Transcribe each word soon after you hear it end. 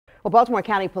Well, Baltimore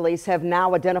County Police have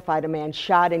now identified a man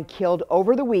shot and killed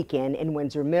over the weekend in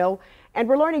Windsor Mill, and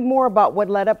we're learning more about what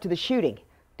led up to the shooting.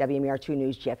 WMAR2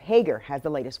 News' Jeff Hager has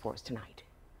the latest for us tonight.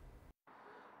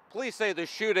 Police say the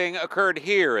shooting occurred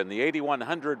here in the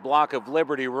 8100 block of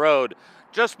Liberty Road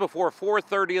just before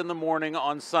 4:30 in the morning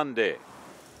on Sunday.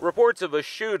 Reports of a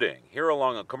shooting here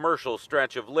along a commercial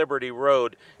stretch of Liberty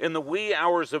Road in the wee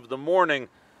hours of the morning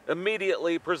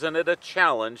immediately presented a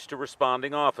challenge to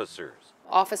responding officers.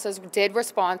 Officers did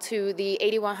respond to the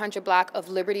 8100 block of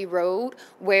Liberty Road,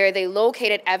 where they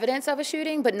located evidence of a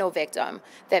shooting, but no victim.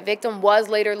 That victim was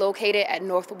later located at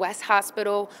Northwest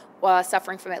Hospital,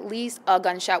 suffering from at least a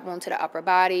gunshot wound to the upper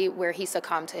body, where he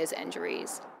succumbed to his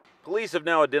injuries. Police have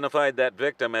now identified that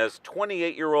victim as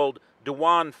 28-year-old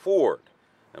DeJuan Ford.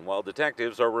 And while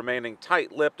detectives are remaining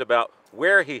tight-lipped about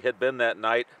where he had been that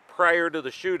night prior to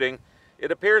the shooting,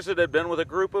 it appears it had been with a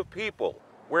group of people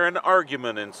where an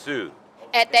argument ensued.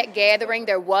 At that gathering,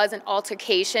 there was an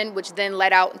altercation, which then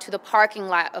led out into the parking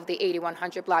lot of the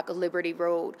 8100 block of Liberty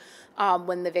Road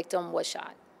when the victim was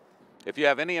shot. If you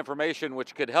have any information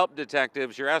which could help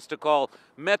detectives, you're asked to call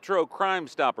Metro Crime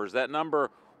Stoppers. That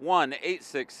number,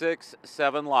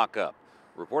 1-866-7-LOCK-UP.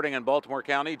 Reporting in Baltimore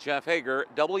County, Jeff Hager,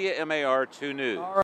 WMAR 2 News.